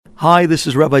Hi, this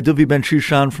is Rabbi Duvi Ben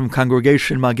Shushan from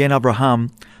Congregation Magen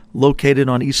Abraham, located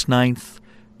on East 9th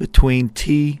between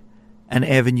T and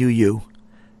Avenue U.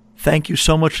 Thank you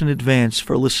so much in advance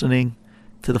for listening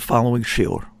to the following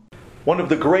shiur. One of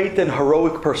the great and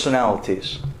heroic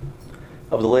personalities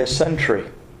of the last century,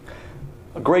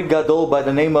 a great gadol by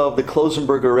the name of the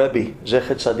Klosenberger Rebbe,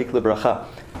 Zechet Tzadik Libracha.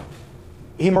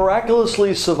 He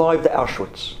miraculously survived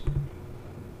Auschwitz,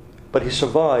 but he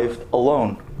survived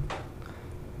alone.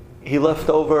 He left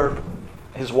over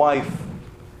his wife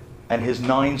and his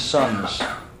 9 sons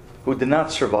who did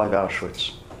not survive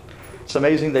Auschwitz. It's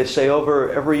amazing, they say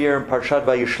over every year in Parshat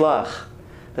Vayishlach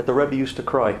that the Rebbe used to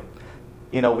cry.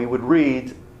 You know, we would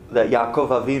read that Yaakov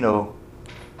Avinu,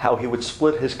 how he would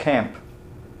split his camp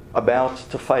about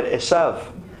to fight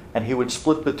Esav, and he would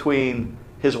split between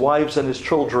his wives and his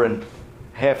children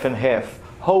half and half,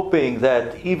 hoping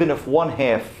that even if one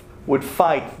half would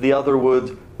fight, the other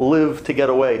would live to get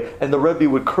away. And the Rebbe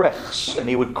would krechs, and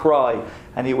he would cry,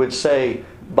 and he would say,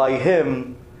 by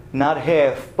him, not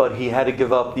half, but he had to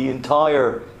give up the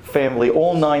entire family,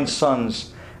 all 9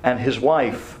 sons, and his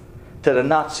wife, to the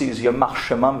Nazis, Yamach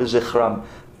Shemam B'Zichram.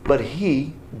 But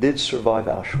he did survive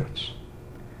Auschwitz.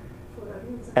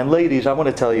 And ladies, I want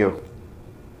to tell you,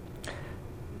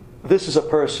 this is a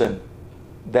person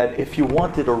that if you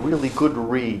wanted a really good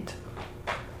read,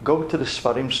 go to the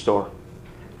Sfarim store.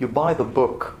 You buy the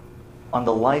book on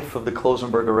the life of the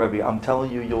Klosenberger Rebbe. I'm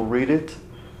telling you, you'll read it,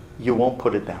 you won't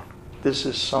put it down. This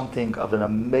is something of an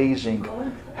amazing,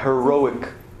 heroic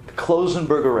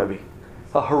Klosenberger Rebbe,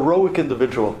 a heroic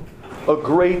individual, a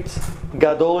great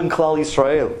gadol in Klal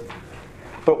Yisrael.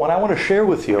 But what I want to share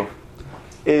with you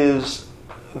is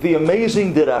the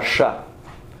amazing dirasha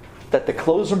that the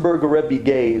Klosenberger Rebbe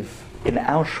gave in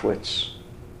Auschwitz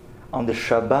on the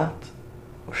Shabbat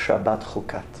of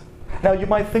 02chokat. Now you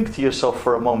might think to yourself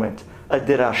for a moment, a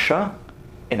dirasha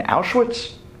in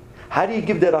Auschwitz? How do you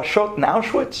give dirashot in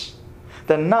Auschwitz?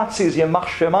 The Nazis, Yamach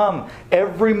Shemam,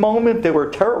 every moment they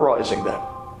were terrorizing them.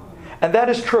 And that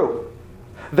is true.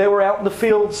 They were out in the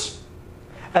fields,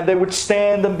 and they would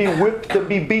stand and be whipped and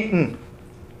be beaten.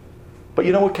 But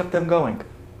you know what kept them going?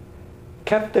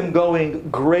 Kept them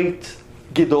going great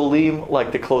Gidolim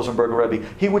like the Klosenberger Rebbe.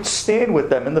 He would stand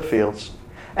with them in the fields,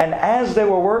 and as they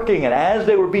were working and as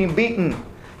they were being beaten,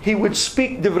 he would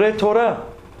speak Divrei Torah.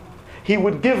 He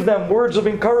would give them words of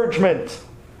encouragement.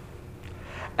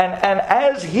 And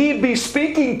as he'd be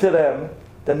speaking to them,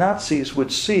 the Nazis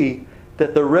would see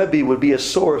that the Rebbe would be a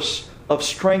source of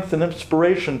strength and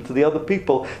inspiration to the other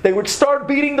people. They would start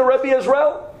beating the Rebbe as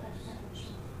well.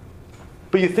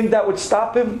 But you think that would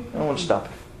stop him? It won't stop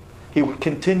him. He would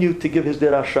continue to give his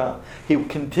dirasha. He would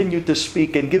continue to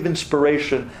speak and give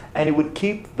inspiration, and he would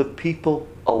keep the people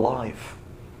alive.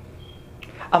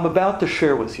 I'm about to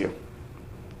share with you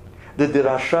the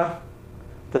dirasha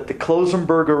that the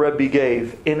Klosenberger Rebbe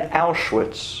gave in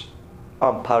Auschwitz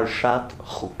on Parshat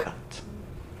Chukat.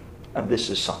 And this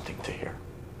is something to hear.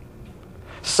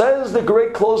 Says the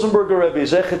great Klosenberger Rebbe,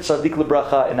 Zechet Tzadik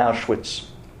Libracha, in Auschwitz.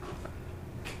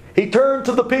 He turned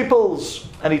to the peoples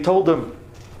and he told them,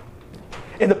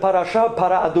 in the Parasha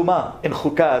Para Aduma in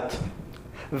Chukat,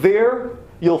 there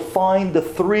you'll find the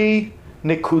 3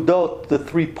 nikudot, the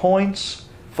 3 points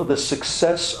for the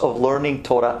success of learning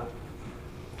Torah.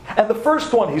 And the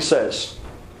first one, he says,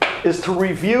 is to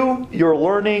review your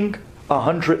learning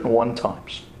 101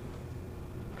 times.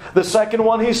 The second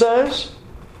one, he says,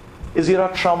 is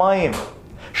Yirat Shamayim.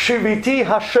 Shiviti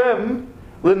Hashem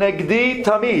l'negdi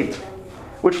tamid.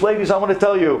 Which, ladies, I want to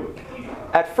tell you,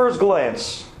 at first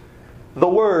glance, the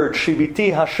word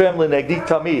Shiviti Hashem l'negdi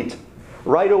tamid,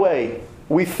 right away,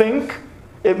 we think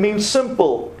it means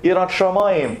simple, Yirat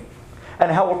Shamayim,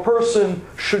 and how a person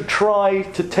should try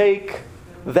to take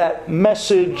that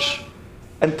message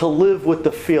and to live with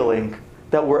the feeling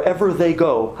that wherever they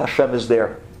go, Hashem is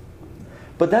there.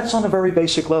 But that's on a very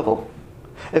basic level.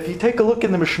 If you take a look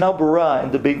in the Mishnah Berurah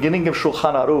in the beginning of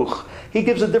Shulchan Aruch, he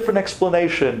gives a different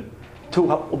explanation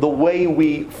to the way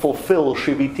we fulfill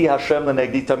Shiviti Hashem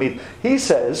l'negdi tamid. He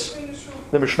says,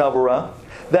 the Mishnah Berurah,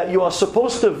 that you are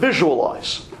supposed to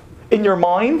visualize in your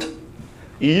mind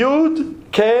Yud,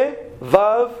 Ke,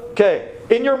 Vav,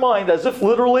 Ke. In your mind, as if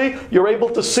literally you're able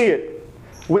to see it.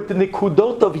 With the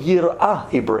nikudot of yir'ah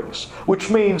he brings, which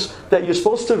means that you're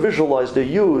supposed to visualize the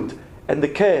Yud and the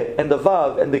Ke and the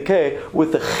Vav and the Ke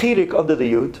with the chirik under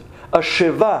the Yud, a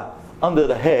Sheva under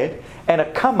the He, and a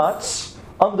Kamatz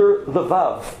under the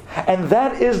Vav. And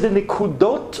that is the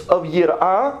nikudot of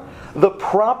yir'ah, the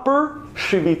proper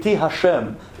Shiviti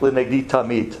Hashem l'negdi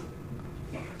tamid.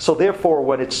 So therefore,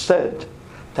 when it's said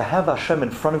to have Hashem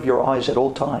in front of your eyes at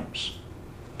all times,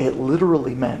 It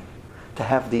literally meant to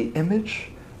have the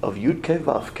image of Yud-Ke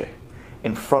Vav-Ke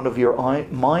in front of your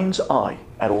mind's eye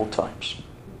at all times.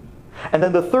 And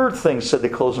then the third thing, said the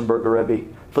Klosenberger Rebbe,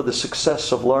 for the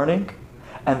success of learning,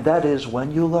 and that is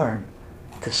when you learn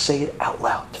to say it out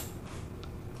loud.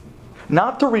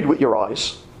 Not to read with your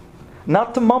eyes,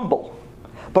 not to mumble,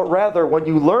 but rather when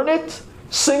you learn it,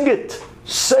 sing it,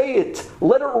 say it,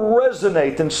 let it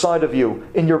resonate inside of you,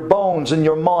 in your bones, in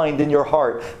your mind, in your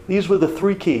heart. These were the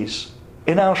 3 keys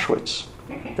in Auschwitz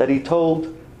that he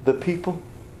told the people,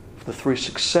 the 3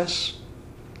 success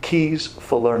keys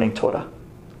for learning Torah.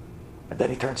 And then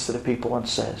he turns to the people and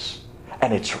says,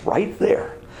 and it's right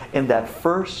there in that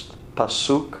first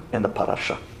pasuk in the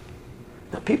parasha.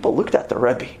 The people looked at the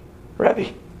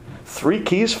Rebbe, 3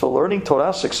 keys for learning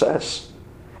Torah success.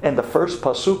 And the first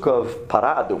pasuk of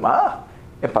Para Aduma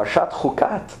in Parshat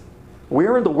Chukat.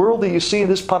 Where in the world do you see in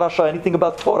this parasha anything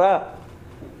about Torah?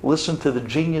 Listen to the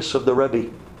genius of the Rebbe.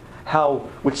 How,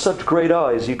 with such great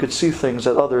eyes, you could see things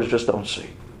that others just don't see.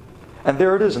 And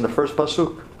there it is in the first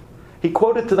pasuk. He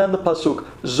quoted to them the pasuk,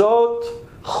 Zot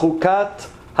Chukat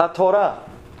HaTorah,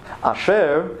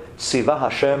 Asher Siva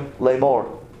Hashem Lemor.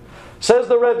 Says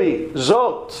the Rebbe,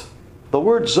 Zot, the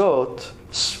word Zot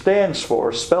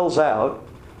spells out,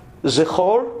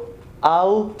 Zechor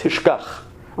al Tishkach.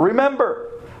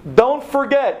 Remember, don't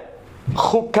forget,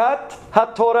 Chukat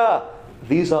HaTorah.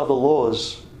 These are the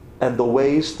laws and the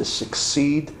ways to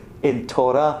succeed in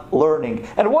Torah learning.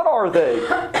 And what are they?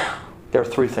 There are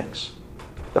 3 things.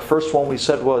 The first one we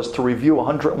said was to review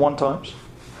 101 times.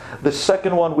 The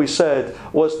second one we said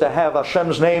was to have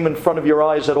Hashem's name in front of your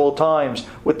eyes at all times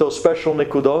with those special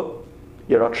nikudot,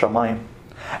 Yirat Shamayim.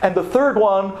 And the third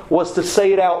one was to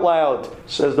say it out loud.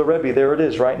 Says the Rebbe, there it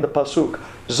is, right in the pasuk.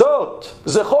 Zot,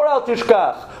 Zechor al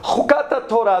Tishkach, Chukat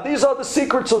Torah. These are the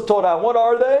secrets of Torah. What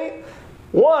are they?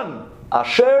 1,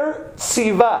 Asher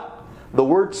Tziva. The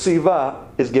word Tziva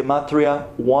is Gematria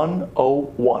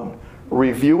 101.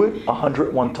 Review it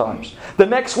 101 times. The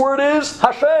next word is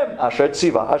Hashem. Asher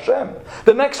Tziva, Hashem.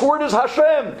 The next word is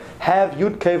Hashem. Have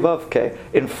Yud-Ke Vav-Ke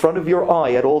in front of your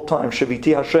eye at all times.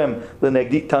 Shaviti Hashem,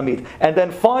 L'negdi Tamid. And then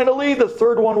finally, the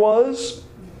third one was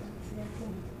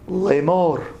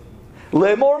Lemor.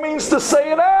 Lemor means to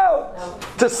say it out.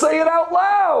 To say it out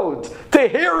loud. To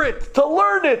hear it. To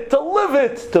learn it. To live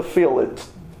it. To feel it.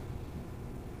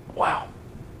 Wow.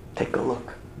 Take a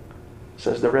look.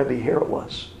 Says the Rebbe, here it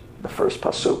was. The first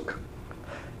pasuk.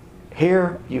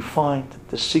 Here you find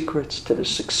the secrets to the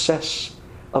success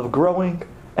of growing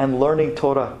and learning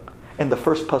Torah in the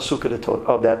first pasuk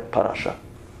of that parasha.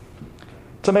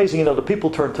 It's amazing, the people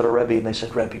turned to the Rebbe and they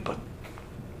said, Rebbe, but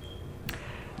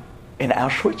in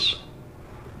Auschwitz,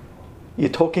 you're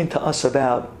talking to us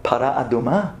about Para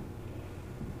Aduma?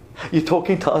 You're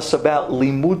talking to us about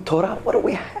Limud Torah? What do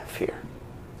we have here?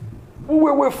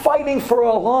 We're fighting for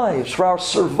our lives, for our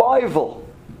survival.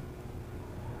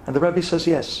 And the Rebbe says,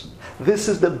 yes, this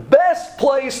is the best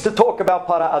place to talk about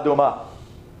Para Aduma.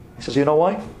 He says, you know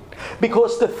why?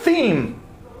 Because the theme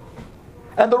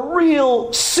and the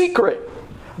real secret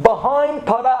behind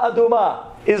Para Aduma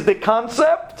is the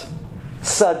concept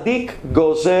Tzadik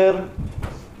Gozer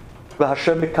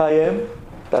V'Hashem Mikayem.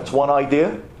 That's one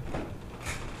idea.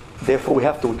 Therefore we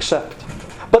have to accept.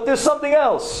 But there's something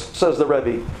else, says the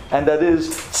Rebbe, and that is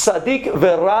Tzadik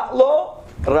V'Ra'lo,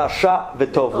 Rasha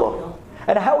V'Tovlo.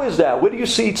 And how is that? Where do you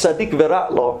see Tzadik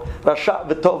V'Ra'lo, Rasha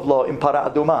V'Tovlo in Para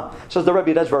Aduma? Says the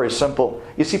Rebbe, that's very simple.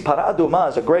 You see, Para Aduma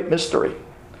is a great mystery.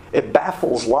 It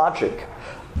baffles logic.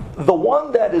 The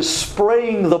one that is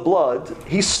spraying the blood,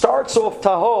 he starts off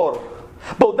tahor.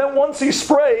 But then once he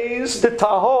sprays, the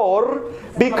tahor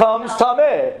becomes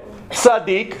tameh.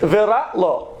 Tzadik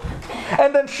V'Ra'lo.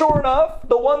 And then sure enough,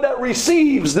 the one that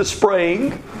receives the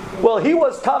spraying, well, he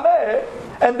was tameh,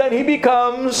 and then he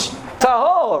becomes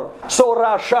tahor. So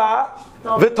Rasha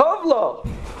V'Tovlo.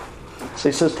 So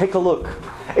he says, take a look.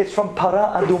 It's from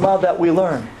Para Aduma that we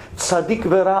learn. Tzadik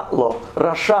V'Ra'lo,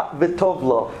 Rasha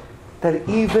V'Tovlo. That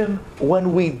even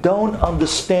when we don't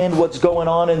understand what's going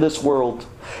on in this world,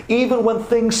 even when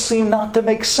things seem not to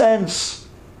make sense,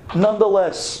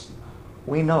 nonetheless,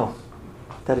 we know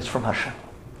that it's from Hashem.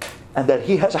 And that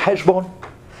He has a heshbon,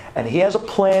 and He has a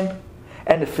plan,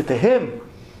 and if to Him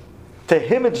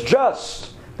it's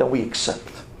just, then we accept.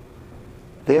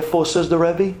 Therefore, says the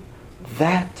Rebbe,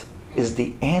 that is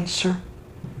the answer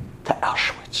to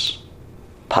Auschwitz.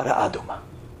 Para Aduma.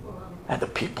 And the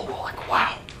people were like,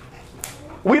 wow.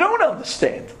 We don't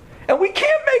understand. And we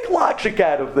can't make logic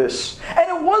out of this. And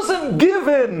it wasn't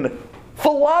given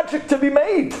for logic to be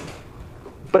made.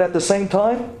 But at the same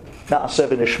time, na'aseh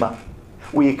v'nishma.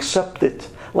 We accept it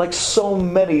like so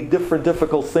many different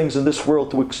difficult things in this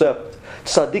world to accept.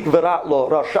 Tzaddik v'ra'lo,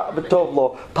 rasha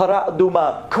v'tovlo, para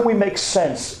aduma. Can we make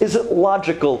sense? Is it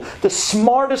logical? The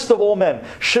smartest of all men,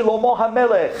 Shlomo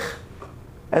HaMelech.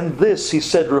 And this, he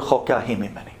said, Rechoka hi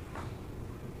mimeni.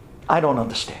 I don't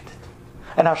understand it.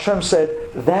 And Hashem said,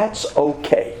 that's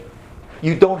okay.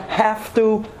 You don't have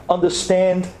to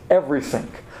understand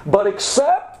everything. But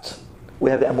except,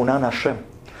 we have emunah in Hashem.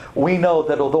 We know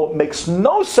that although it makes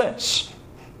no sense,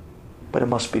 but it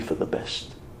must be for the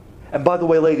best. And by the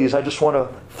way, ladies, I just want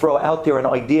to throw out there an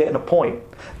idea and a point.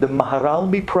 The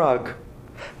Maharal Prague,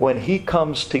 when he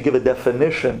comes to give a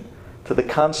definition to the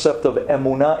concept of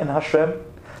emunah in Hashem,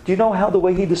 do you know how the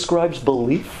way he describes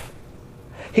belief?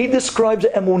 He describes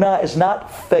emunah as not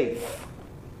faith,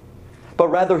 but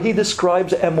rather he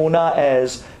describes emunah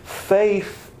as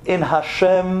faith in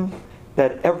Hashem,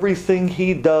 that everything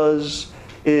He does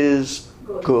is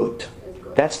good.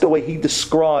 That's the way he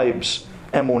describes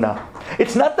emunah.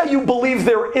 It's not that you believe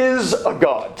there is a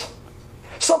God.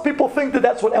 Some people think that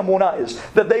that's what emunah is,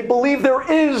 that they believe there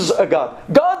is a God.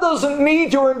 God doesn't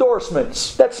need your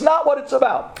endorsements. That's not what it's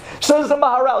about. Says the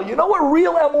Maharal, you know what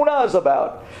real emunah is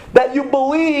about? That you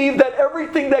believe that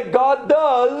everything that God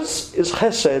does is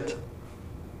chesed.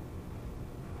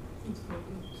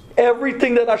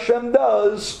 Everything that Hashem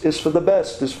does is for the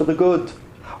best, is for the good.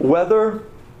 Whether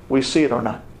we see it or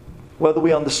not. Whether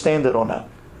we understand it or not.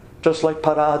 Just like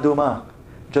Para Aduma.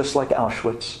 Just like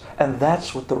Auschwitz. And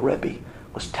that's what the Rebbe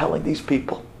was telling these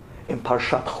people in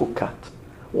Parshat Chukat.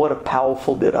 What a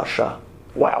powerful dirasha.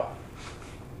 Wow.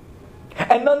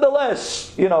 And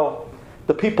nonetheless,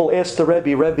 the people asked the Rebbe,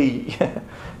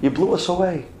 you blew us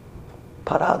away.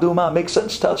 Para Aduma makes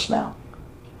sense to us now.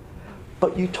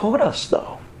 But you taught us,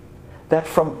 though, that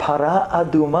from Para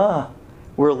Aduma,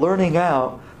 we're learning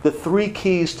out the 3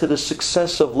 keys to the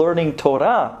success of learning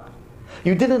Torah.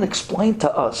 You didn't explain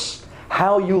to us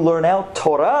how you learn out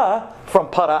Torah from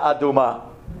Para Aduma.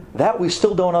 That we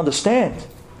still don't understand.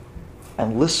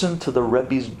 And listen to the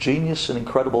Rebbe's genius and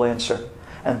incredible answer.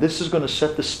 And this is going to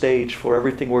set the stage for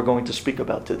everything we're going to speak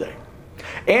about today.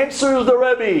 Answers the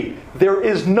Rebbe, there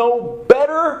is no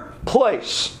better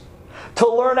place to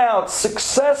learn out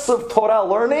success of Torah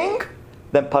learning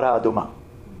than Para Aduma.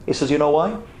 He says, you know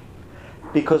why?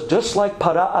 Because just like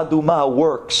Para Aduma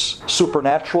works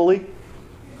supernaturally,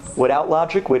 without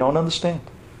logic, we don't understand.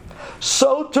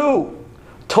 So too,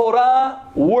 Torah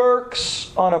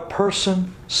works on a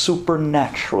person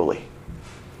supernaturally.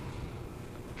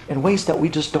 In ways that we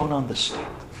just don't understand.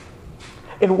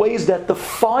 In ways that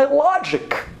defy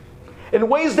logic. In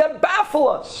ways that baffle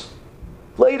us.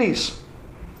 Ladies,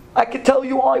 I can tell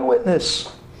you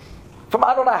eyewitness. From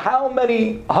I don't know how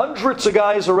many hundreds of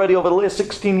guys already over the last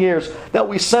 16 years that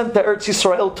we sent to Eretz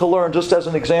Yisrael to learn, just as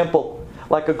an example.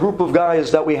 Like a group of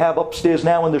guys that we have upstairs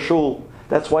now in the shul.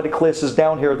 That's why the class is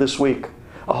down here this week.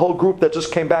 A whole group that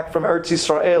just came back from Eretz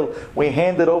Yisrael. We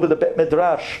handed over the Bet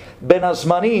Midrash, Ben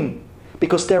Azmanim,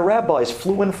 because their rabbis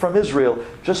flew in from Israel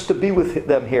just to be with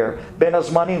them here. Ben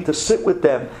Azmanim, to sit with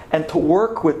them and to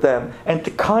work with them and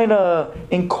to kind of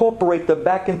incorporate them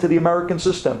back into the American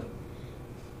system.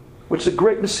 Which is a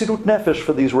great mesirut nefesh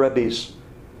for these rebbes.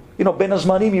 Ben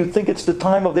Azmanim, you think it's the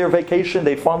time of their vacation,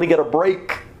 they finally get a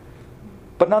break.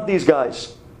 But not these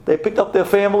guys. They picked up their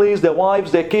families, their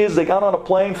wives, their kids, they got on a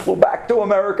plane, flew back to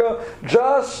America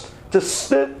just to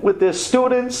sit with their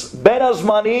students, Ben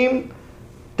Azmanim,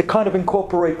 to kind of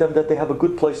incorporate them that they have a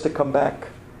good place to come back,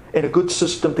 and a good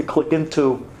system to click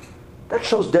into. That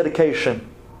shows dedication.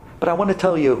 But I want to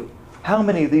tell you, how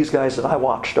many of these guys that I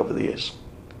watched over the years,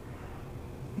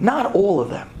 not all of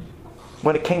them,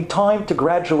 when it came time to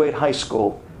graduate high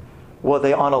school, were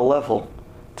they on a level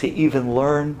to even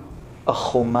learn a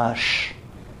chumash.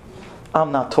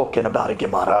 I'm not talking about a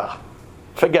Gemara.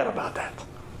 Forget about that.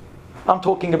 I'm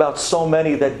talking about so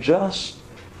many that just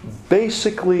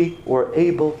basically were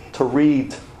able to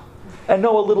read and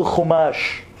know a little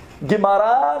chumash.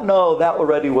 Gemara, no, that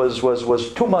already was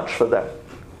too much for them.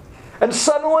 And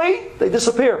suddenly they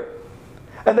disappear.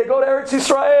 And they go to Eretz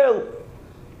Yisrael.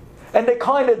 And they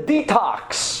kind of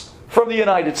detox from the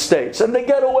United States. And they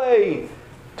get away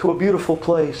to a beautiful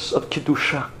place of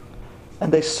Kedusha.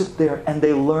 And they sit there and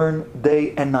they learn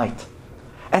day and night.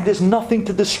 And there's nothing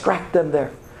to distract them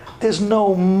there. There's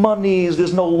no monies,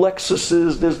 there's no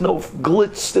Lexuses, there's no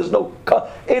glitz, there's no...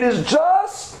 It is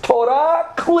just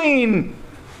Torah clean.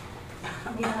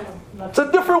 It's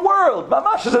a different world.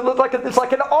 Mamash, it's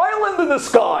like an island in the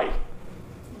sky.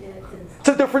 It's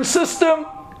a different system.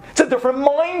 It's a different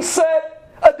mindset.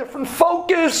 A different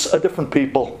focus. A different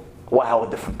people. Wow, a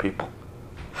different people.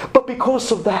 But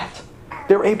because of that,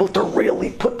 They're able to really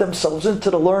put themselves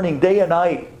into the learning day and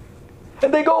night.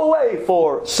 And they go away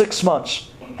for 6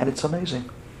 months. And it's amazing.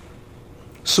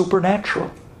 Supernatural.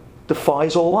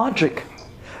 Defies all logic.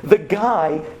 The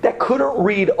guy that couldn't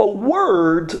read a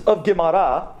word of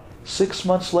Gemara, 6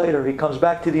 months later, he comes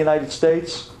back to the United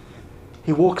States.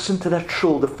 He walks into that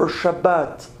shul, the first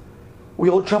Shabbat. We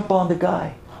all jump on the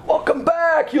guy. Welcome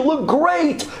back. You look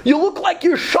great. You look like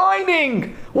you're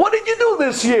shining. What did you do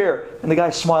this year? And the guy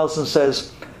smiles and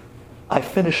says, I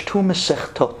finished 2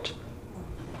 Masechtot.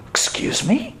 Excuse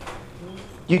me?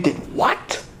 You did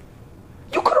what?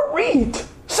 You couldn't read.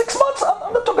 6 months?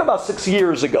 I'm not talking about 6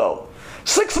 years ago.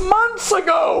 6 months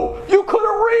ago, you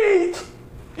couldn't read.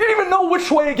 You didn't even know which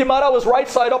way Gemara was, right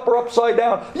side up or upside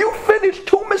down. You finished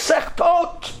 2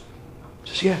 Masechtot. He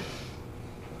says, yeah,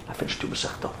 I finished 2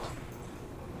 Masechtot.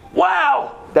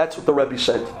 Wow! That's what the Rebbe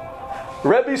said. The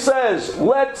Rebbe says,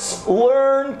 let's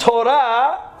learn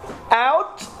Torah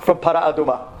out from Para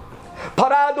Aduma.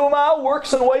 Para Aduma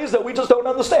works in ways that we just don't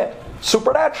understand.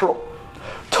 Supernatural.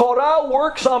 Torah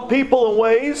works on people in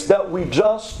ways that we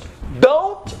just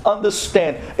don't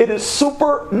understand. It is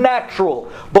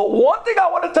supernatural. But one thing I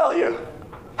want to tell you,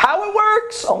 how it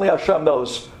works, only Hashem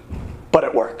knows. But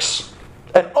it works.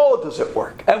 And oh, does it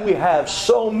work. And we have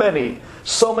so many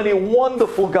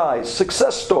wonderful guys,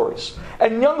 success stories.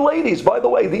 And young ladies, by the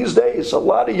way, these days, a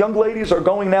lot of young ladies are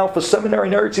going now for seminary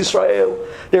in Eretz Yisrael.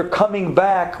 They're coming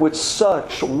back with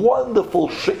such wonderful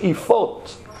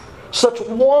she'ifot, such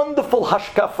wonderful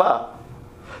hashkafa,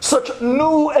 such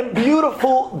new and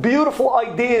beautiful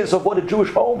ideas of what a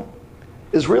Jewish home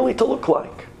is really to look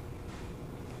like.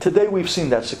 Today we've seen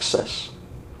that success.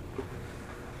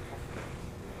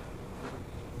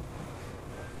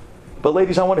 But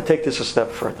ladies, I want to take this a step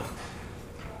further.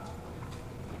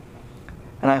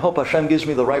 And I hope Hashem gives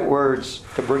me the right words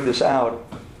to bring this out.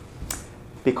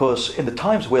 Because in the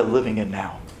times we're living in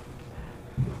now,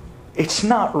 it's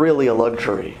not really a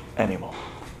luxury anymore.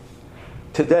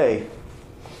 Today,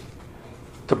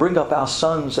 to bring up our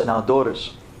sons and our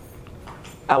daughters,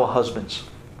 our husbands,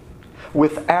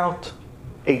 without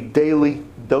a daily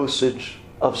dosage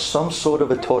of some sort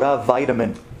of a Torah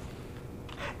vitamin,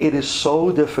 it is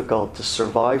so difficult to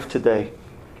survive today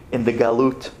in the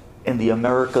galut, in the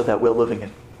America that we're living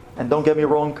in. And don't get me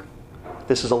wrong,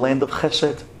 this is a land of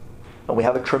chesed, and we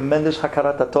have a tremendous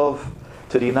hakarat hatov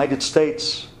to the United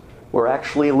States. We're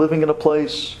actually living in a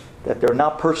place that they're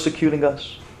not persecuting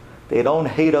us. They don't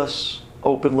hate us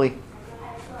openly.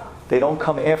 They don't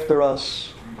come after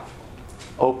us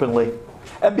openly.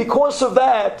 And because of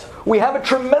that, we have a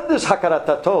tremendous hakarat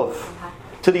hatov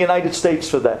to the United States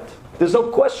for that. There's no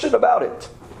question about it.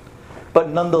 But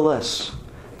nonetheless,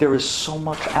 there is so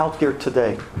much out there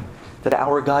today that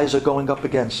our guys are going up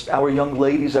against, our young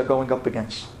ladies are going up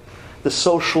against. The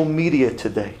social media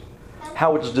today,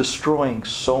 how it's destroying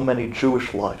so many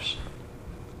Jewish lives.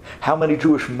 How many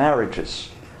Jewish marriages.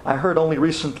 I heard only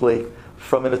recently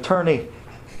from an attorney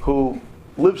who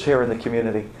lives here in the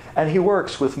community, and he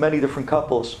works with many different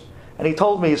couples. And he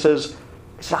told me, he says,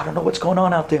 I don't know what's going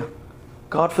on out there.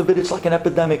 God forbid it's like an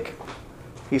epidemic.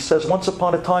 He says, once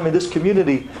upon a time in this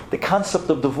community, the concept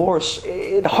of divorce,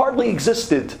 it hardly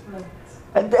existed.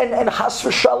 And has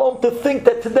v'shalom, to think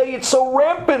that today it's so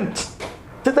rampant.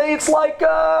 Today it's like,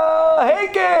 hey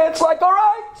kids, it's like, all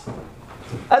right.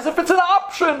 As if it's an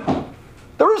option.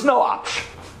 There is no option.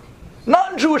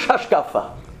 Not in Jewish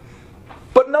hashkafa.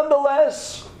 But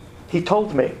nonetheless, he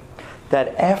told me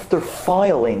that after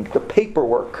filing the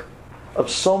paperwork of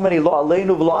so many lo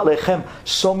aleinu v'lo alechem,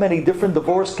 so many different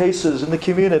divorce cases in the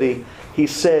community, he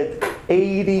said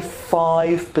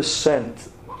 85%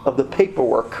 of the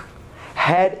paperwork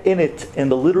had in it, in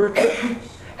the literature,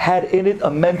 had in it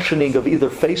a mentioning of either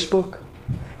Facebook,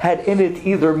 had in it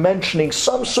either mentioning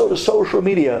some sort of social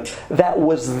media that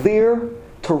was there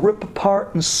to rip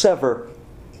apart and sever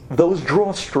those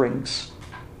drawstrings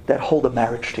that hold a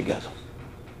marriage together.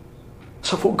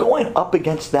 So if we're going up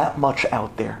against that much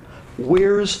out there,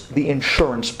 where's the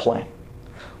insurance plan?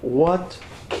 What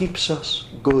keeps us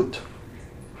good?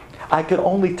 I can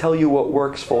only tell you what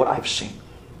works for what I've seen.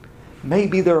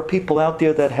 Maybe there are people out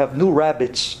there that have new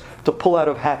rabbits to pull out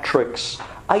of hat tricks.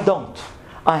 I don't.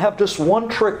 I have just one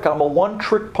trick. I'm a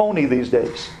one-trick pony these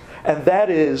days. And that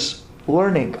is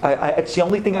learning. It's the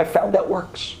only thing I found that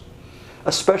works.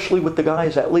 Especially with the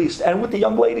guys at least. And with the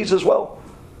young ladies as well.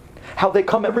 How they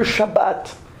come every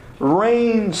Shabbat.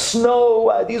 Rain,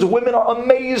 snow, these women are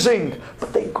amazing.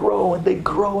 But they grow and they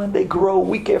grow and they grow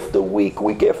week after week,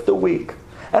 week after week.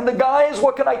 And the guys,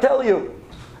 what can I tell you?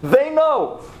 They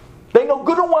know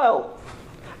good and well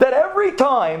that every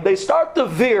time they start to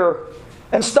veer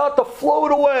and start to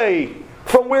float away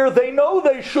from where they know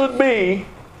they should be,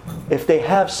 if they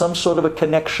have some sort of a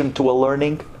connection to a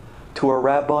learning, to a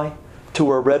rabbi, to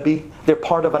a rebbe, they're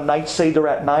part of a night seder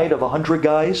at night of 100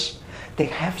 guys, they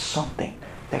have something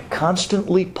that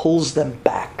constantly pulls them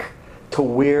back to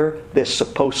where they're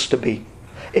supposed to be.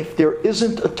 If there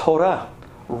isn't a Torah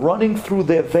running through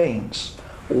their veins,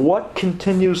 what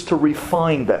continues to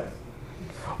refine them?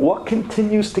 What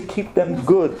continues to keep them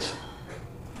good?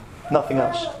 Nothing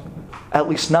else. At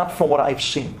least not from what I've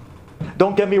seen.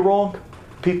 Don't get me wrong.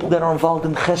 People that are involved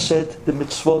in chesed, the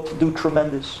mitzvot, do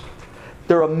tremendous.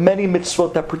 There are many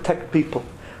mitzvot that protect people.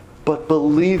 But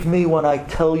believe me when I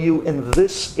tell you, in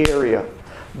this area,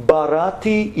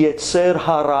 barati yetzer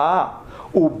hara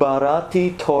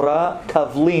ubarati Torah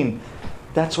tavlin.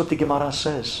 That's what the Gemara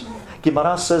says.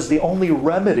 Gemara says the only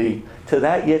remedy to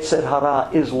that yetzer hara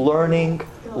is learning,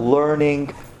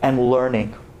 learning, and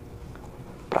learning.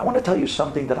 But I want to tell you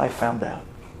something that I found out.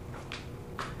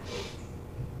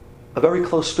 A very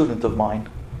close student of mine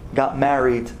got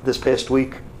married this past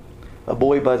week. A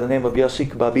boy by the name of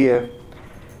Yasik Babir.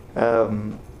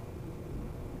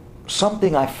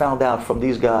 Something I found out from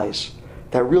these guys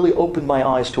that really opened my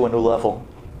eyes to a new level.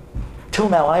 Till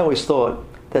now, I always thought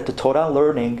that the Torah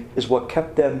learning is what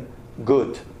kept them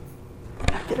good.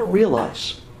 I didn't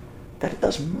realize that it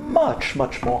does much,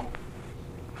 much more.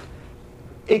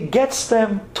 It gets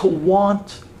them to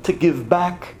want to give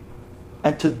back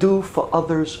and to do for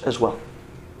others as well.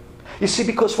 You see,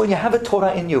 because when you have a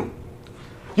Torah in you,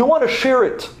 you want to share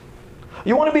it.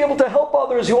 You want to be able to help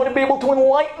others. You want to be able to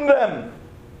enlighten them.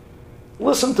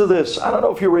 Listen to this. I don't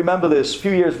know if you remember this. A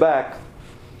few years back,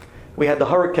 we had the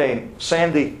Hurricane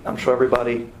Sandy. I'm sure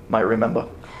everybody might remember.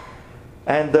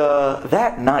 And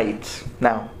that night,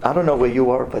 now, I don't know where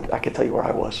you are, but I can tell you where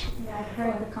I was. Yeah, I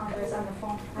heard the converse on the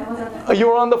phone. I was on the phone. You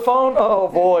were on the phone? Oh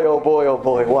boy, oh boy, oh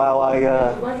boy. Wow, It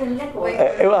was in Lakewood.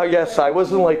 well, yes, I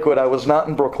was in Lakewood. I was not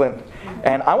in Brooklyn.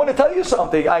 And I want to tell you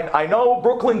something. I know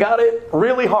Brooklyn got it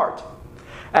really hard.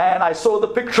 And I saw the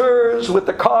pictures with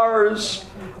the cars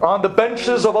on the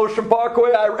benches of Ocean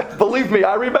Parkway. Believe me,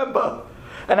 I remember.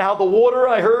 And how the water,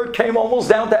 I heard, came almost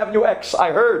down to Avenue X.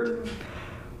 I heard.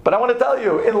 But I want to tell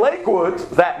you, in Lakewood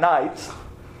that night,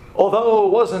 although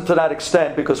it wasn't to that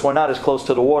extent because we're not as close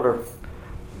to the water,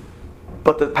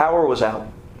 but the power was out.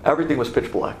 Everything was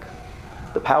pitch black.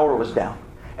 The power was down.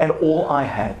 And all I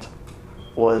had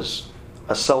was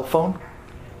a cell phone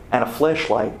and a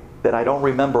flashlight that I don't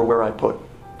remember where I put.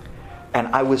 And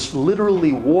I was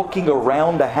literally walking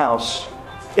around the house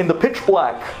in the pitch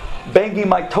black, banging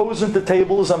my toes into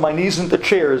tables and my knees into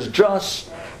chairs, just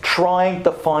trying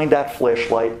to find that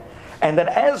flashlight. And then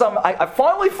as I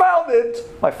finally found it,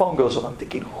 my phone goes on. I'm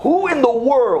thinking, who in the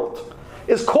world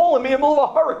is calling me in the middle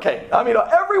of a hurricane? I mean,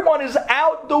 everyone is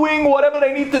out doing whatever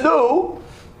they need to do.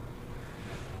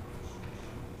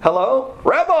 Hello?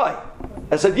 Rabbi?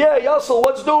 I said, yeah, Yassel,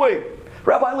 what's doing?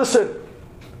 Rabbi, listen.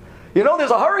 You know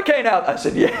there's a hurricane out. I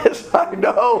said, yes, I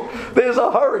know. There's a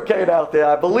hurricane out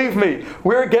there. Believe me,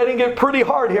 we're getting it pretty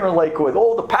hard here in Lakewood.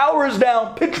 Oh, the power is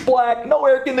down, pitch black, no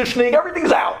air conditioning,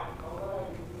 everything's out.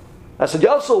 I said,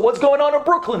 Yassel, what's going on in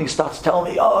Brooklyn? He starts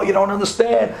telling me, oh, you don't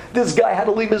understand. This guy had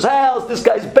to leave his house. This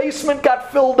guy's basement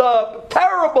got filled up.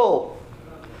 Terrible.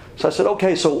 So I said,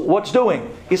 okay, so what's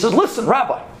doing? He says, listen,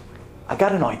 Rabbi, I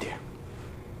got an idea.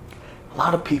 A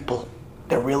lot of people,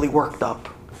 they're really worked up.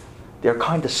 They're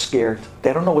kind of scared.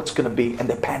 They don't know what's going to be, and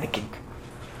they're panicking.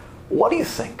 What do you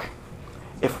think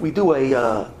if we do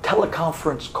a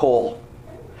teleconference call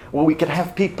where we could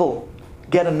have people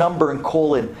get a number and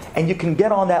call in, and you can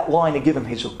get on that line and give them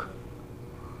hizuk?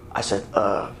 I said,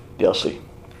 Yossi,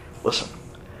 listen,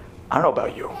 I don't know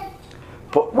about you,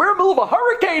 but we're in the middle of a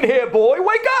hurricane here, boy.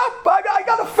 Wake up! I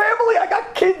got a family. I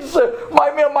got kids.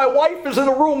 My wife is in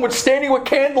a room standing with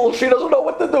candles. She doesn't know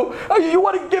what to do. You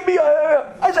want to give me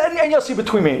a... I said, and Yossi,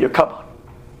 between me and you, come on.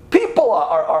 People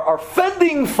are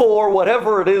fending for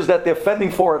whatever it is that they're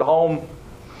fending for at home.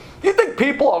 You think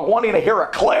people are wanting to hear a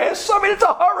class? I mean, it's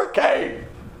a hurricane.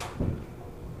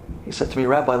 He said to me,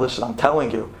 Rabbi, listen, I'm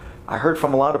telling you, I heard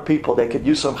from a lot of people they could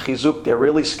use some chizuk. They're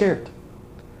really scared.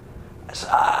 I said,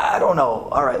 I don't know.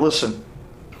 All right, listen.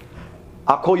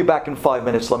 I'll call you back in 5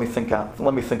 minutes. Let me think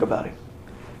about it.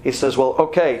 He says, well,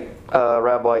 okay,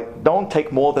 Rabbi, don't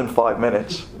take more than 5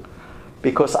 minutes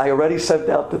because I already sent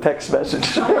out the text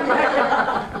message.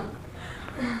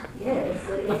 Yes,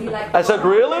 if you like. I said,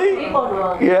 really?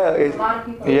 Yeah.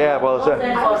 Yeah. Well,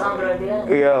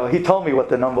 yeah. He told me what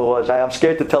the number was. I'm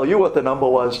scared to tell you what the number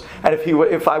was. And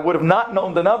if I would have not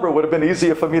known the number, it would have been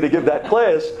easier for me to give that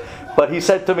class. But he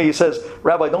said to me, he says,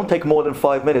 Rabbi, don't take more than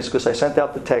 5 minutes because I sent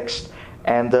out the text.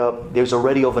 And there's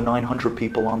already over 900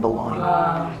 people on the line.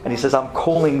 Wow. And he says, I'm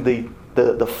calling the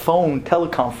phone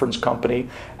teleconference company,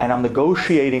 and I'm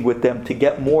negotiating with them to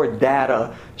get more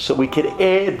data so we could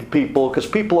add people, because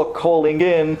people are calling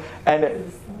in.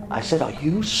 And I said, are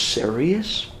you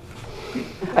serious?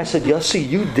 I said, Yossi,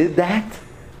 you did that?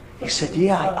 He said,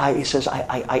 yeah. He says,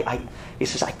 I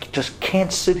just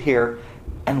can't sit here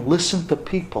and listen to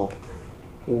people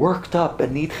worked up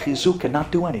and need chizuk and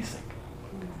not do anything.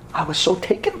 I was so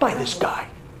taken by this guy.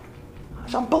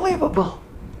 It's unbelievable.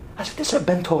 I said, this is a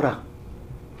Ben Torah.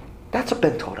 That's a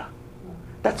Ben Torah.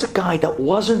 That's a guy that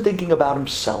wasn't thinking about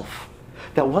himself.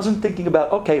 That wasn't thinking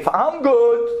about, okay, if I'm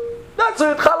good, that's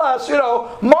it,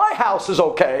 chalas, my house is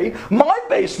okay. My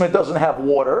basement doesn't have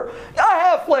water. I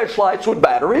have flashlights with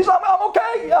batteries. I'm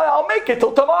okay. I'll make it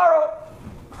till tomorrow.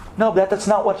 No, that's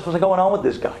not what was going on with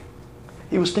this guy.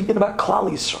 He was thinking about Klal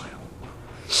Yisrael.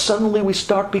 Suddenly we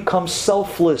start become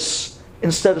selfless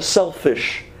instead of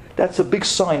selfish. That's a big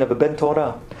sign of a Ben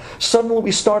Torah. Suddenly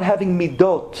we start having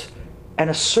midot, and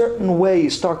a certain way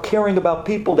start caring about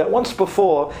people that once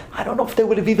before, I don't know if they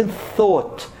would have even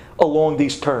thought along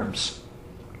these terms.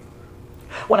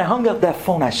 When I hung up that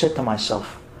phone, I said to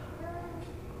myself,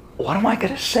 what am I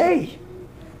going to say?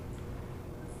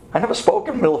 I never spoke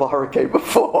in the middle of a hurricane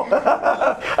before.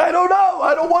 I don't know.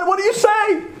 What do you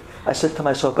say? I said to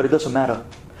myself, but it doesn't matter.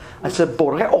 I said,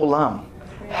 Borei Olam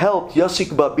helped Yossi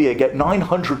Babia get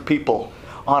 900 people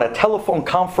on a telephone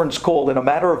conference call in a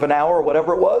matter of an hour or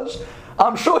whatever it was.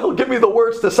 I'm sure he'll give me the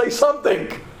words to say something.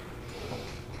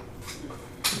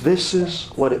 This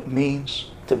is what it means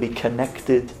to be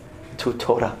connected to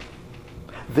Torah.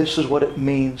 This is what it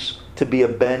means to be a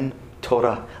Ben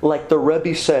Torah. Like the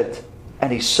Rebbe said,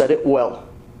 and he said it well,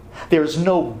 there's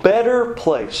no better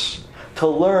place to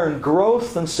learn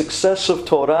growth and success of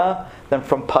Torah than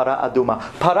from Para Aduma.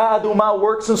 Para Aduma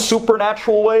works in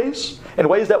supernatural ways, in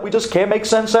ways that we just can't make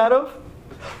sense out of.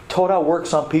 Torah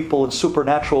works on people in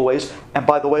supernatural ways, and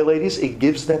by the way, ladies, it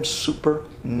gives them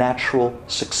supernatural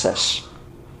success.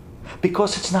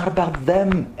 Because it's not about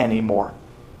them anymore.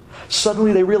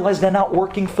 Suddenly they realize they're not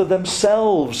working for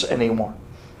themselves anymore.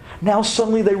 Now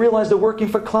suddenly they realize they're working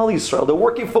for Klal Yisrael. They're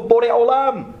working for Borei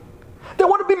Olam. They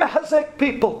want to be mehazek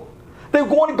people. They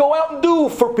want to go out and do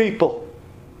for people.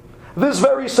 This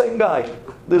very same guy,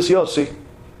 this Yossi,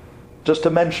 just to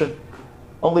mention,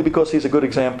 only because he's a good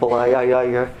example. He has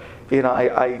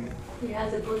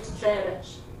a good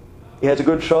shoresh. He has a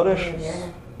good shoresh?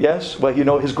 Yeah. Yes?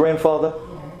 Well, his grandfather?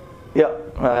 Yeah.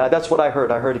 That's what I heard.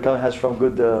 I heard he has from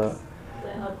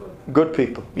good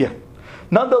people. Yeah.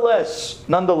 Nonetheless,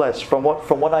 from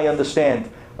what I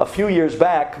understand, a few years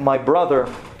back, my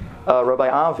brother, Rabbi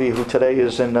Avi, who today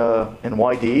is in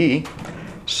YDE,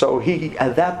 so he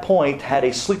at that point had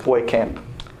a sleepaway camp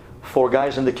for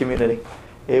guys in the community.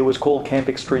 It was called Camp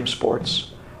Extreme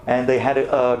Sports, and they had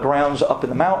grounds up in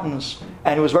the mountains,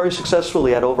 and it was very successful.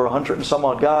 He had over 100 and some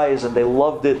odd guys, and they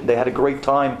loved it. They had a great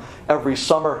time every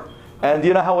summer, and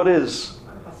you know how it is.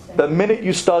 The minute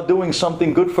you start doing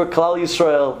something good for Klal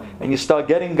Yisrael, and you start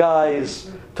getting guys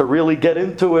to really get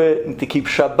into it and to keep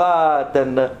Shabbat,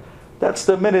 and that's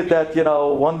the minute that,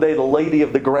 one day the lady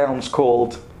of the grounds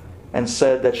called and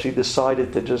said that she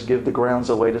decided to just give the grounds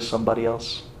away to somebody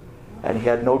else. And he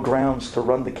had no grounds to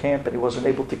run the camp, and he wasn't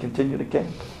able to continue the camp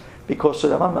because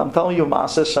of them. I'm telling you,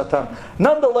 Ma'aseh Satan.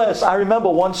 Nonetheless, I remember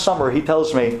one summer, he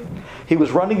tells me, he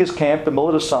was running his camp in the middle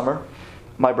of the summer,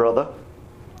 my brother,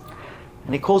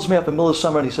 and he calls me up in the middle of the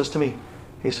summer and he says to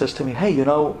me, hey,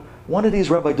 one of these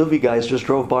Rabbi Duvi guys just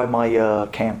drove by my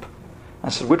camp. I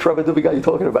said, which Rabbi Duvi guy are you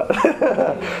talking about?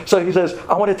 So he says,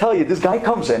 I want to tell you, this guy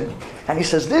comes in and he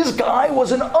says, this guy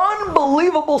was an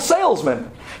unbelievable salesman.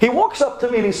 He walks up to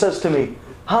me and he says to me,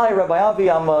 hi, Rabbi Avi,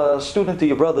 I'm a student to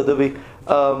your brother Duvi.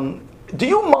 Do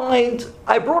you mind,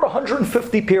 I brought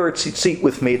 150 pair of tzitzit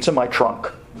with me, it's in my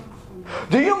trunk.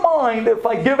 Do you mind if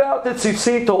I give out the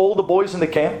tzitzit to all the boys in the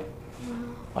camp?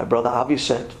 My brother Avi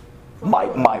said,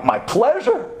 my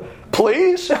pleasure.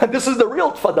 Please, this is the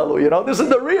real tfadalu, this is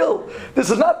the real. This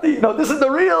is not the, this is the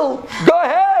real. Go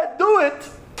ahead, do it.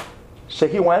 So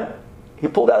he went, he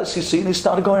pulled out his tzitzit and he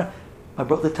started going. My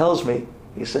brother tells me,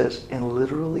 he says, in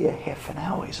literally a half an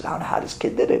hour, he said, I don't know how this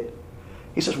kid did it.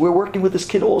 He says, we're working with these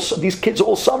kids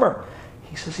all summer.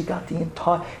 He says he got the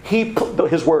entire,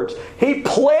 his words, he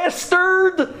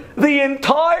plastered the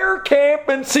entire camp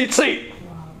in tzitzit.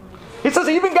 He says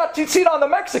he even got tzitzit on the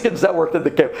Mexicans that worked at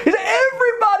the camp. He said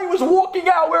everybody was walking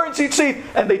out wearing tzitzit.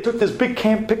 And they took this big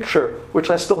camp picture, which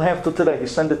I still have till today. He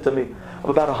sent it to me, of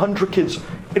about 100 kids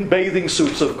in bathing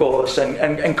suits, of course,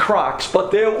 and Crocs,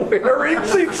 but they're wearing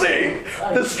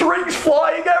tzitzit. The strings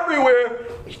flying everywhere.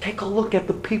 You take a look at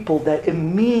the people that it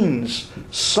means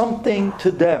something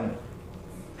to them.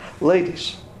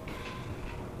 Ladies,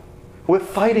 we're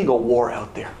fighting a war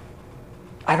out there.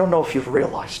 I don't know if you've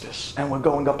realized this, and we're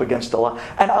going up against a lot.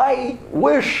 And I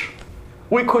wish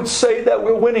we could say that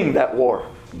we're winning that war.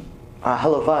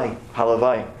 Halavai,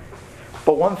 halavai.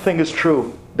 But one thing is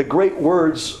true. The great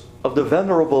words of the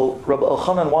venerable Rabbi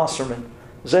Elchanan Wasserman,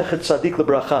 Zechet Tzadik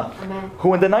Lebracha,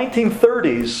 who in the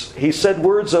 1930s, he said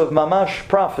words of mamash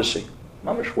prophecy,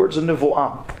 mamash words of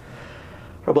nevuah.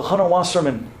 Rabbi Elchanan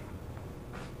Wasserman,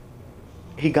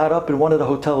 he got up in one of the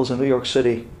hotels in New York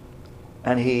City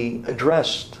and he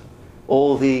addressed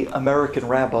all the American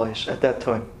rabbis at that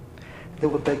time. They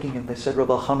were begging him. They said,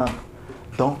 Rabbi Elchanan,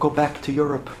 don't go back to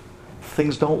Europe.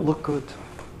 Things don't look good.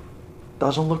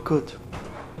 Doesn't look good.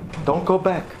 Don't go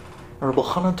back. And Rabbi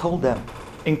Elchanan told them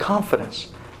in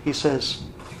confidence, he says,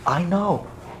 I know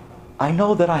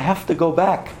that I have to go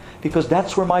back because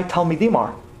that's where my Talmidim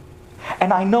are.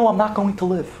 And I know I'm not going to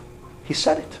live. He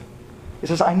said it. He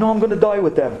says, I know I'm going to die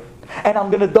with them. And I'm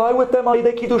going to die with them al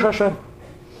yedei Kiddush Hashem.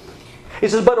 He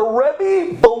says, but a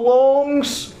Rebbe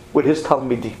belongs with his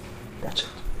Talmidim. That's it.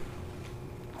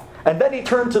 And then he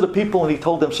turned to the people and he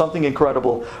told them something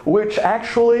incredible, which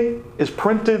actually is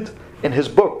printed in his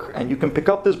book. And you can pick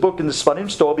up this book in the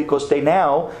Sfarim store because they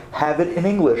now have it in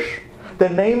English. The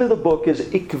name of the book is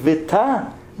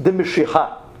Ikvita de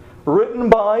Mishicha, written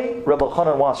by Rabbi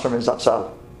Elchanan Wasserman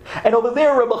Zatzal. And over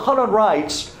there, Rabbi Elchanan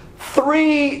writes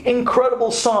 3 incredible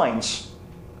signs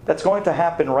that's going to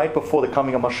happen right before the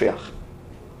coming of Mashiach.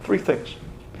 3 things.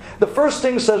 The first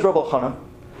thing, says Rabbi Elchanan,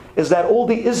 is that all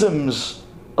the isms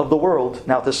of the world,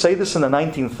 now to say this in the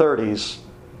 1930s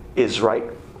is right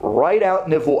out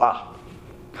nivu'ah.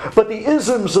 But the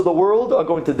isms of the world are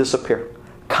going to disappear.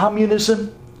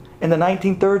 Communism in the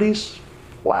 1930s,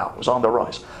 wow, it was on the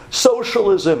rise.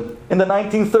 Socialism in the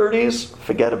 1930s,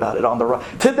 forget about it, on the rise.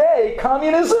 Today,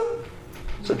 communism,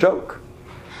 it's a joke.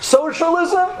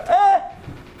 Socialism,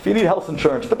 if you need health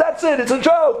insurance. But that's it, it's a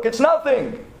joke, it's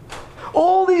nothing.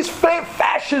 All these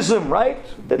fascism, right?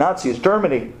 The Nazis,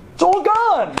 Germany, it's all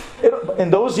gone.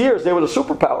 In those years, they were the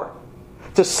superpower.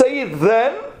 To say it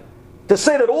then, to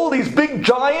say that all these big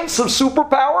giants of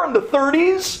superpower in the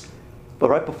 30s, but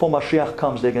right before Mashiach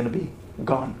comes, they're going to be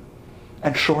gone.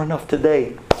 And sure enough,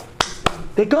 today,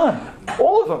 they're gone.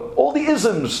 All of them. All the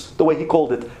isms, the way he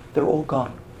called it, they're all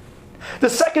gone. The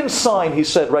second sign, he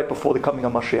said, right before the coming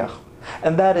of Mashiach,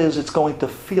 and that is it's going to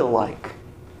feel like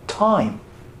time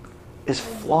is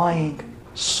flying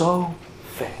so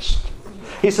fast.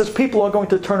 He says people are going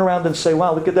to turn around and say,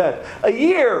 wow, look at that. A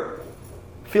year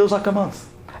feels like a month.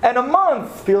 And a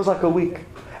month feels like a week.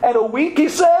 And a week, he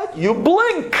said, you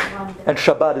blink. And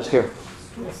Shabbat is here.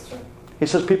 He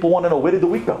says people want to know, where did the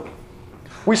week go?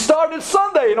 We started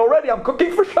Sunday and already I'm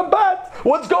cooking for Shabbat.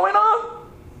 What's going on?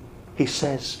 He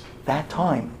says, that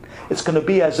time, it's going to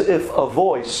be as if a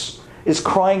voice is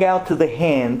crying out to the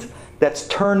hand that's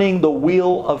turning the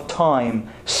wheel of time,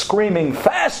 screaming,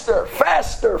 faster,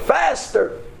 faster,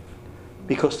 faster.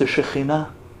 Because the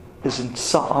Shekhinah is in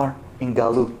Tsa'ar, in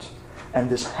Galut. And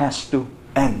this has to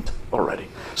end already.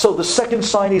 So the second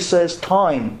sign, he says,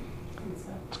 time.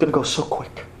 It's going to go so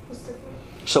quick.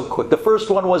 So quick. The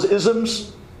first one was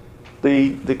isms.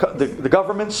 The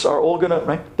governments are all going to,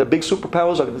 right? The big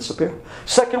superpowers are going to disappear.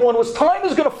 Second one was time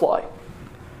is going to fly.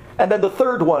 And then the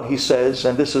third one, he says,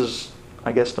 and this is,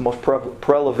 I guess, the most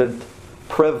prevalent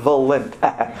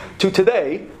to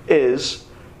today is,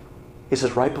 he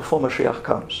says, right before Mashiach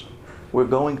comes, we're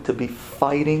going to be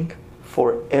fighting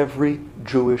for every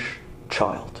Jewish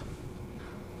child.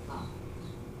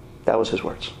 That was his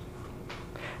words.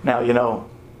 Now,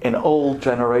 in old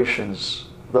generations,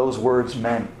 those words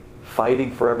meant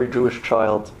fighting for every Jewish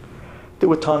child. There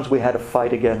were times we had to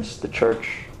fight against the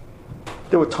church.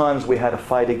 There were times we had to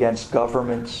fight against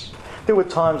governments. There were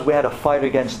times we had to fight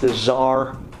against the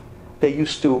Tsar. They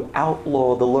used to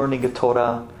outlaw the learning of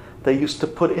Torah. They used to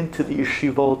put into the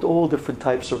yeshivot all different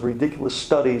types of ridiculous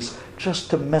studies just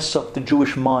to mess up the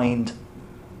Jewish mind.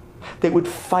 They would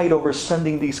fight over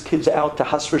sending these kids out to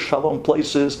Hasra Shalom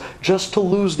places just to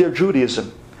lose their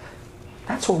Judaism.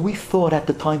 That's what we thought at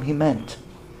the time he meant.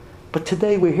 But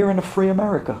today we're here in a free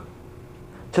America.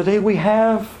 Today we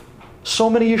have so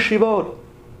many yeshivot.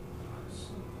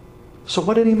 So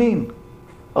what did he mean?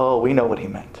 Oh, we know what he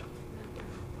meant.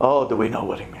 Oh, do we know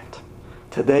what he meant?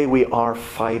 Today we are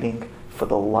fighting for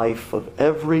the life of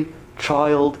every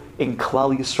child in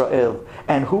Klal Yisrael.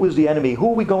 And who is the enemy? Who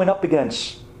are we going up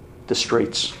against? The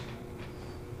streets.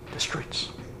 The streets.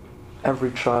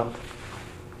 Every child.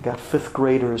 Got 5th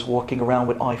graders walking around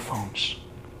with iPhones.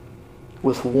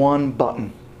 With one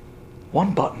button.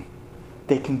 One button.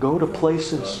 They can go to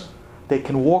places. They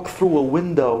can walk through a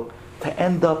window to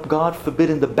end up, God forbid,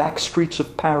 in the back streets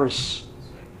of Paris.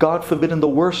 God forbid, in the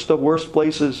worst of worst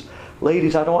places.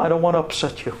 Ladies, I don't want to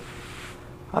upset you.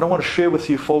 I don't want to share with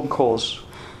you phone calls.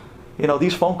 You know,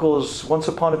 these phone calls, once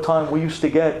upon a time, we used to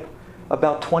get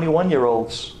about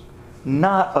 21-year-olds,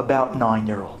 not about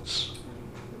 9-year-olds.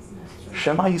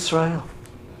 Shema Yisrael.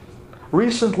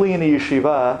 Recently in the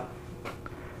yeshiva,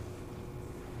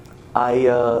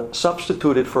 I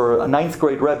substituted for a 9th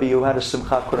grade Rebbe who had a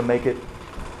simcha, couldn't make it.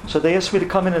 So they asked me to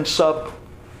come in and sub.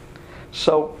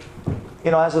 So,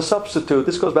 you know, as a substitute,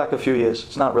 this goes back a few years,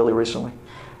 it's not really recently.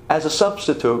 As a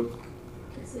substitute,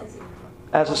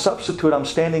 I'm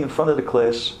standing in front of the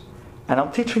class and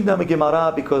I'm teaching them a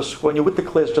Gemara, because when you're with the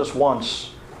class just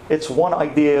once, it's one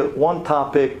idea, one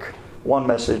topic, one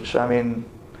message. I mean,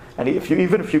 and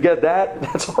even if you get that,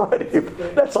 that's a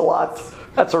lot.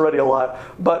 That's already a lot.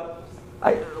 But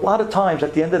a lot of times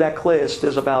at the end of that class,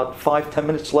 there's about 5-10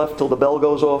 minutes left till the bell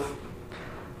goes off.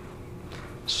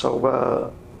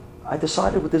 So I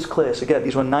decided with this class, again,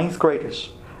 these were 9th graders.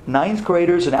 9th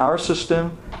graders in our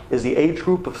system is the age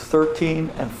group of 13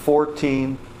 and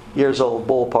 14 years old,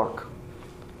 ballpark.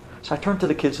 So I turned to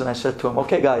the kids and I said to them,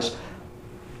 okay guys,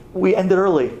 we ended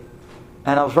early.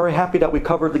 And I was very happy that we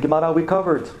covered the Gemara we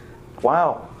covered.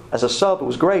 Wow, as a sub, it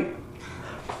was great.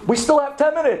 We still have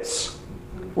 10 minutes.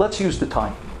 Let's use the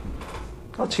time.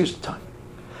 Let's use the time.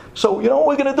 So you know what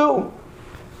we're going to do?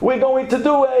 We're going to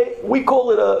do we call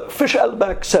it a fish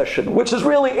elbak session, which is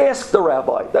really ask the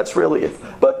rabbi. That's really it.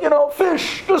 But you know,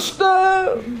 fish, just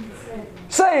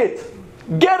say it.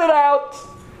 Get it out.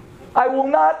 I will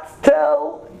not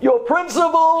tell your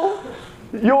principal,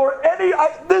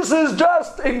 this is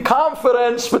just in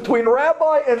confidence between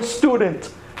rabbi and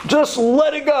student. Just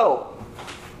let it go.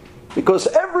 Because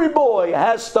every boy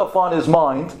has stuff on his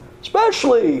mind,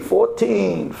 especially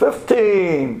 14,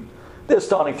 15. They're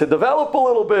starting to develop a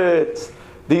little bit.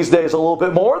 These days, a little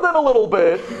bit more than a little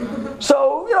bit.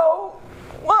 So, you know,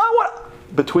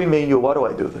 between me and you, why do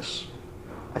I do this?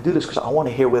 I do this because I want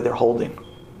to hear where they're holding.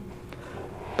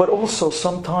 But also,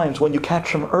 sometimes when you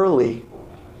catch them early,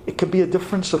 it could be a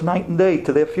difference of night and day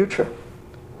to their future.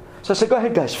 So I said, go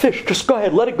ahead, guys, fish. Just go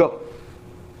ahead, let it go.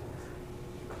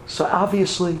 So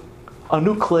obviously, a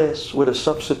new class with a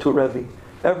substitute Rebbe.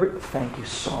 Thank you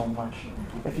so much.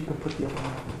 If you can put the other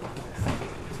one. Thank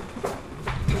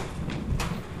you.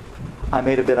 I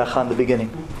made a beracha in the beginning.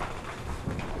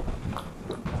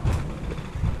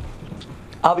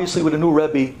 Obviously, with a new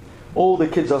Rebbe, all the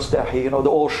kids are stahi, they're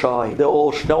all shy.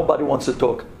 Nobody wants to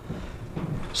talk.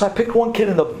 So I picked one kid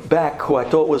in the back who I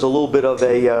thought was a little bit of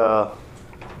a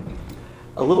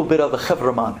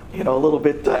chevraman, a little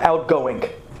bit outgoing.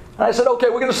 And I said, okay,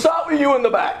 we're going to start with you in the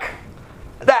back.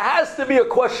 There has to be a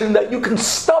question that you can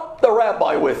stump the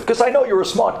rabbi with, because I know you're a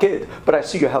smart kid, but I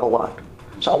see you have a lot.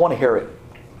 So I want to hear it.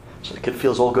 So the kid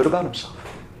feels all good about himself.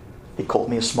 He called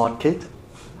me a smart kid.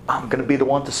 I'm going to be the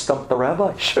one to stump the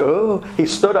rabbi. Sure. He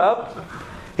stood up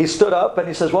and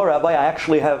he says, well, Rabbi, I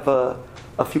actually have a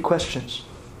few questions.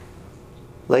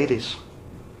 Ladies,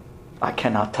 I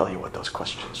cannot tell you what those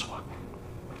questions are.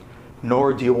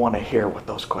 Nor do you want to hear what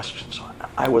those questions are.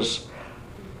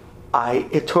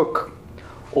 It took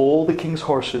all the king's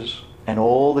horses and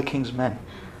all the king's men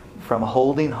from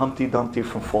holding Humpty Dumpty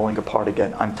from falling apart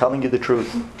again. I'm telling you the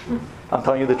truth. I'm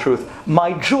telling you the truth.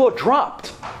 My jaw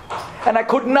dropped. And I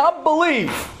could not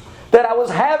believe that I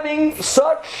was having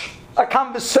such a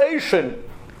conversation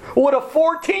with a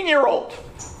 14-year-old.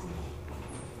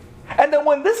 And then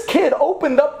when this kid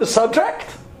opened up the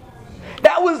subject,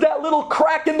 that was that little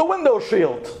crack in the window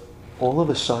shield. All of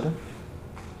a sudden,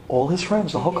 all his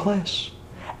friends, the whole class,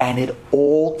 and it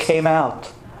all came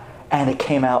out. And it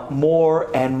came out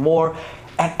more and more.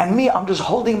 And me, I'm just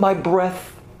holding my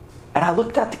breath. And I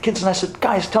looked at the kids and I said,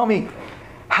 guys, tell me,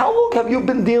 how long have you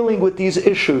been dealing with these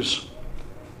issues?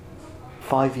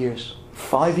 5 years.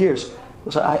 5 years.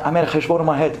 So I made a cheshbon in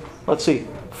my head. Let's see.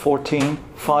 14,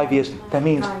 5 years. That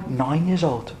means 9 years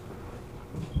old.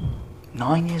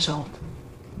 9 years old.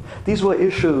 These were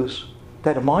issues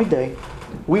that in my day,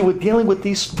 we were dealing with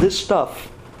this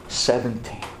stuff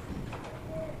 17,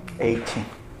 18.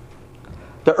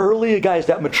 The earlier guys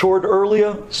that matured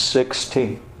earlier,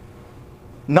 16.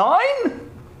 9?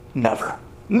 Never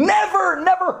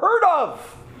heard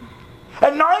of.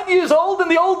 At 9 years old in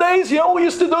the old days, you know what we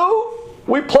used to do?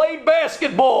 We played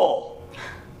basketball.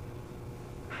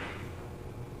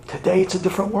 Today it's a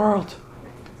different world.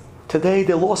 Today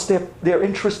they lost their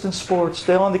interest in sports.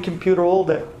 They're on the computer all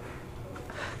day.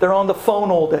 They're on the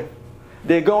phone all day.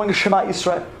 They're going to Shema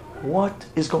Yisrael. What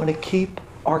is going to keep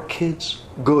our kids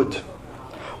good?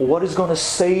 What is going to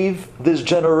save this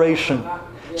generation?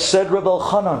 Said Rebbe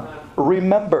Elchanan,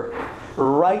 remember,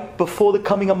 right before the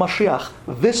coming of Mashiach,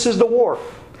 this is the war.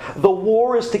 The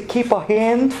war is to keep a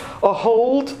hand, a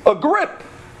hold, a grip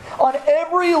on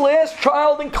every last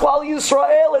child in Klal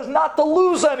Yisrael, is not to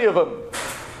lose any of them.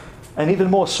 And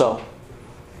even more so,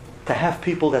 to have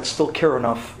people that still care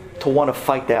enough to want to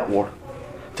fight that war.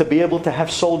 To be able to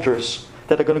have soldiers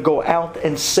that are going to go out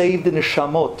and save the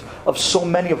neshamot of so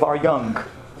many of our young.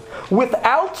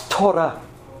 Without Torah,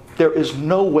 there is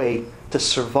no way to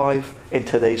survive in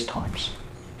today's times.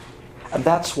 And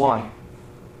that's why,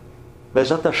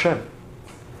 Be'ezrat Hashem,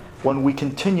 when we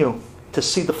continue to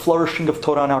see the flourishing of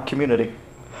Torah in our community,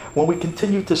 when we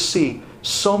continue to see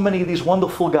so many of these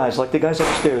wonderful guys, like the guys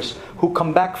upstairs, who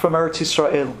come back from Eretz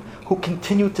Yisrael, who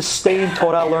continue to stay in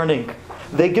Torah learning,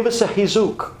 they give us a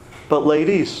hizuk. But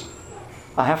ladies,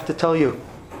 I have to tell you,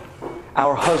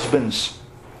 our husbands,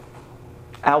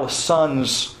 our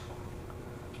sons,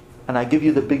 and I give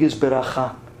you the biggest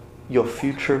beracha, your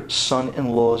future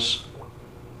son-in-laws,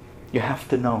 you have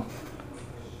to know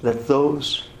that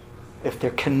those, if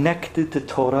they're connected to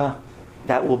Torah,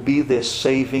 that will be their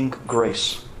saving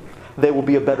grace. They will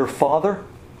be a better father,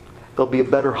 they'll be a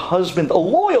better husband, a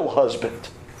loyal husband.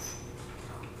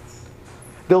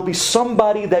 They'll be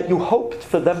somebody that you hoped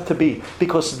for them to be,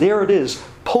 because there it is,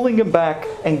 pulling them back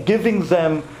and giving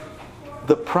them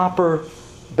the proper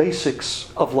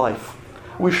basics of life.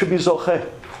 We should be zocheh,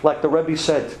 like the Rebbe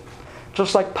said,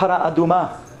 just like para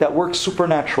aduma that works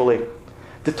supernaturally.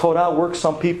 The Torah works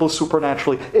on people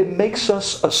supernaturally. It makes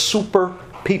us a super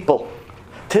people.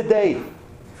 Today,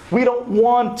 we don't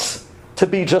want to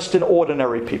be just an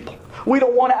ordinary people. We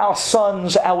don't want our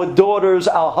sons, our daughters,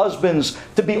 our husbands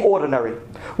to be ordinary.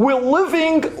 We're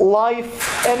living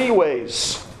life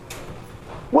anyways.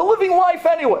 We're living life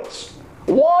anyways.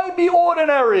 Why be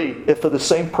ordinary if for the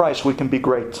same price we can be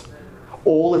great?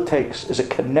 All it takes is a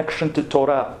connection to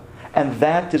Torah, and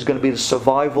that is going to be the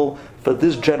survival for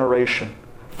this generation.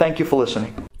 Thank you for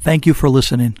listening. Thank you for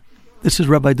listening. This is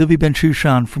Rabbi Duvi Ben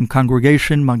Shushan from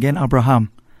Congregation Magen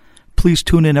Abraham. Please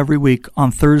tune in every week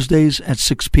on Thursdays at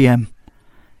 6 p.m.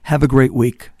 Have a great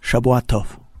week. Shabbat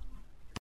Tov.